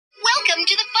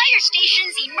fire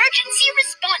station's emergency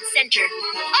response center.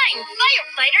 I'm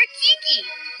firefighter Kiki.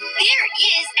 There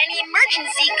is an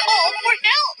emergency call for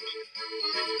help.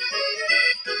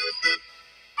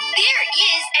 There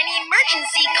is an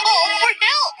emergency call for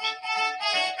help.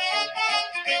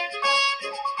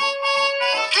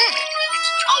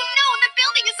 Oh no, the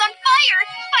building is on fire.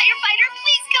 Firefighter,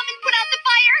 please come and put out the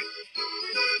fire.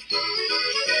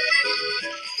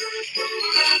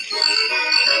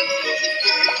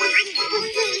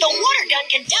 The water gun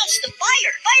can douse the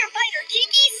fire. Firefighter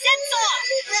Kiki sets off.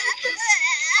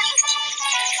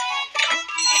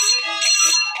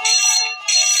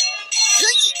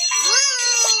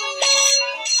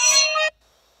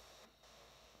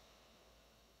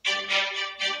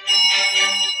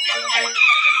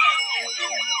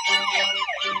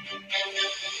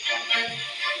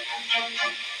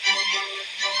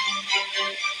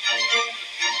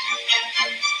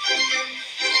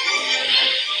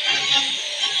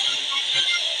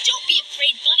 Don't be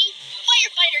afraid, Bunny.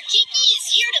 Firefighter Kiki is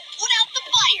here to put out the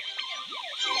fire.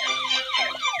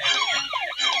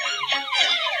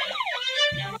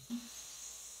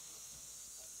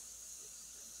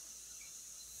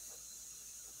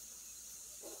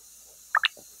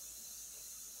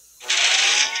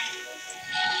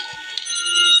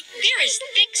 There is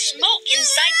thick smoke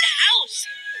inside the house.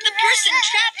 The person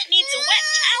trapped needs a wet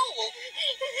towel.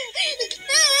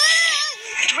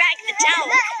 Drag the towel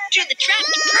to the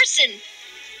trapped person.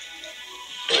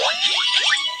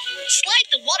 Slide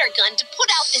the water gun to put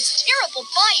out this terrible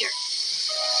fire.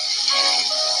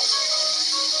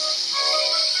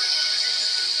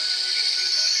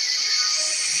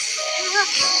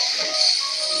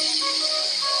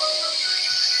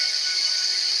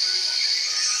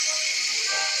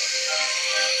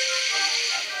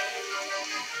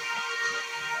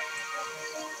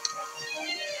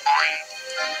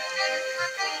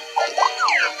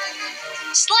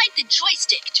 Slide the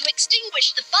joystick to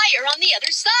extinguish the fire on the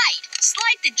other side.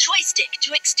 Slide the joystick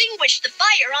to extinguish the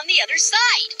fire on the other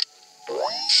side.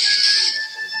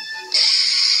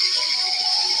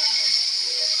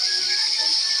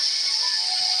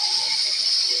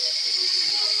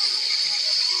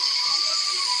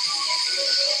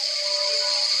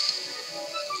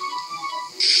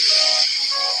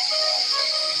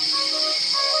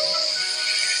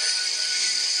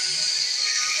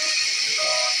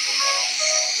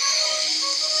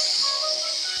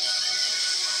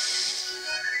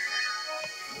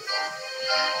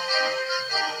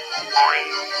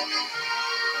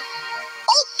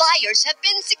 All fires have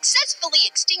been successfully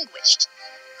extinguished.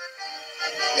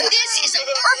 This is a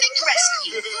perfect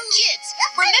rescue. Kids,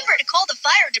 remember to call the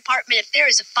fire department if there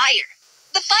is a fire.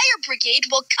 The fire brigade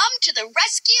will come to the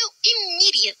rescue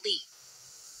immediately.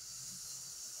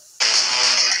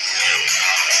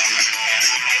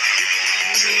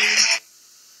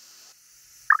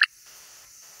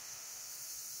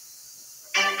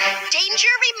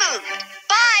 Danger removed.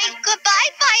 Bye. Goodbye,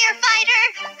 firefighter.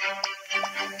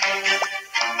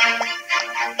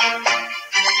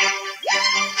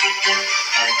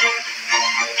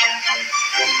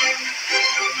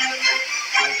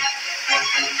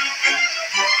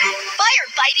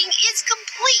 Firefighting is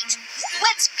complete.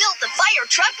 Let's fill the fire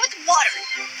truck with water.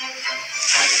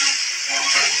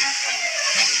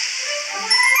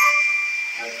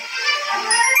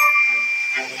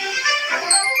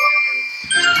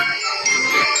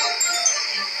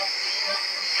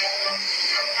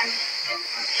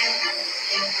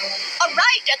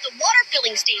 Arrived at the water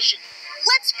filling station.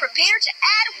 Let's prepare to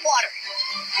add water.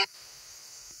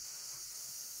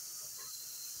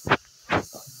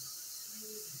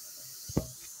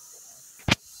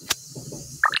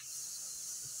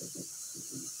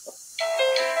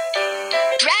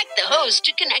 Drag the hose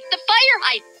to connect the fire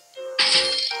hydrant.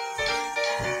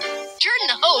 Turn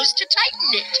the hose to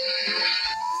tighten it.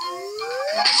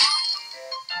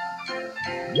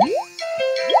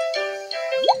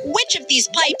 Which of these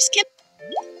pipes can...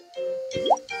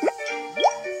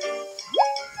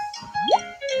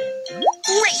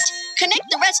 Great! Connect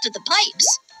the rest of the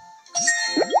pipes.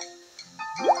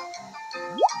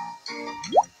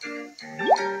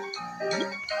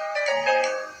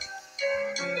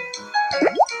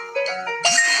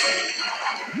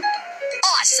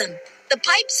 Awesome! The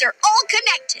pipes are all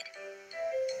connected.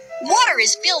 Water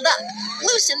is filled up.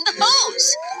 Loosen the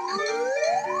hose.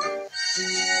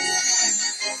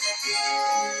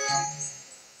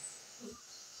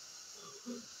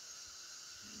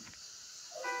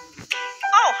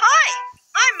 Oh, hi!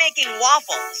 I'm making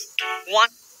waffles.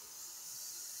 Want...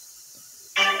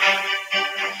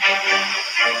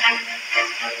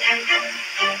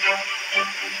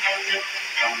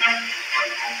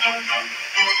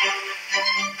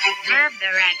 Observe the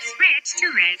red switch to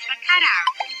raise the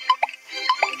cutout.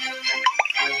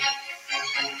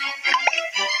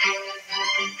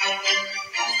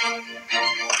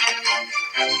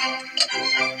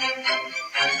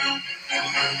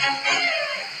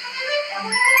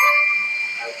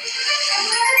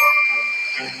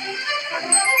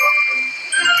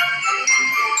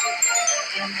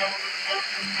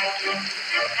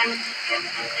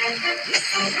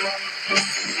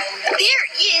 There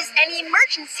is an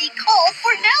emergency call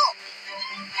for help.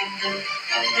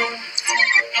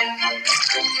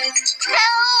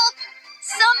 Help!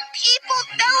 Some people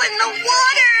fell in the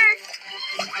water.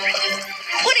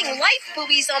 Putting life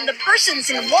buoys on the persons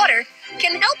in water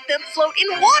can help them float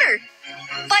in water.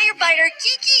 Firefighter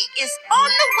Kiki is on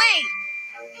the way.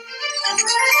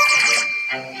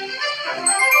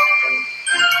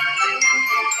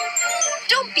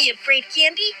 Don't be afraid,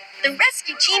 Candy. The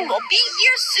rescue team will be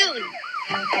here soon.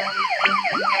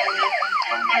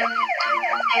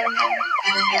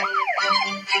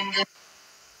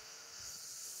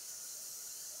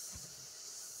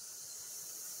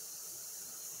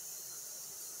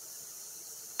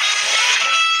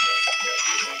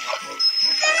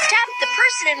 Tap the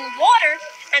person in water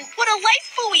and put a life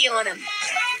buoy on him.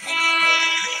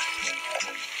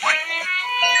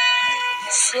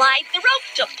 Slide the rope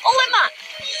to pull him up.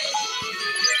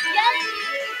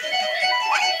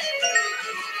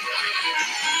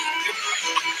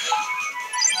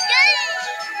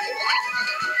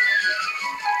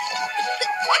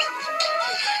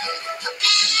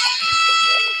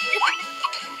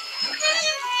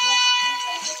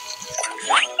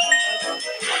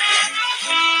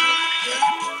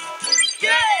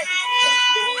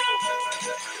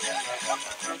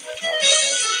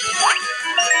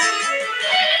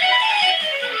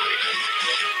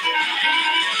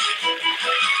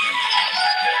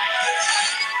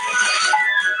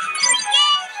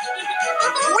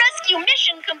 Rescue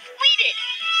mission completed.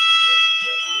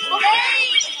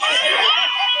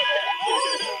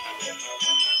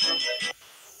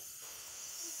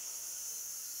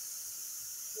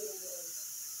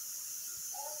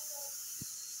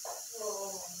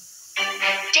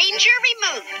 Danger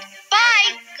removed.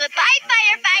 Bye. Goodbye,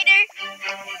 firefighter.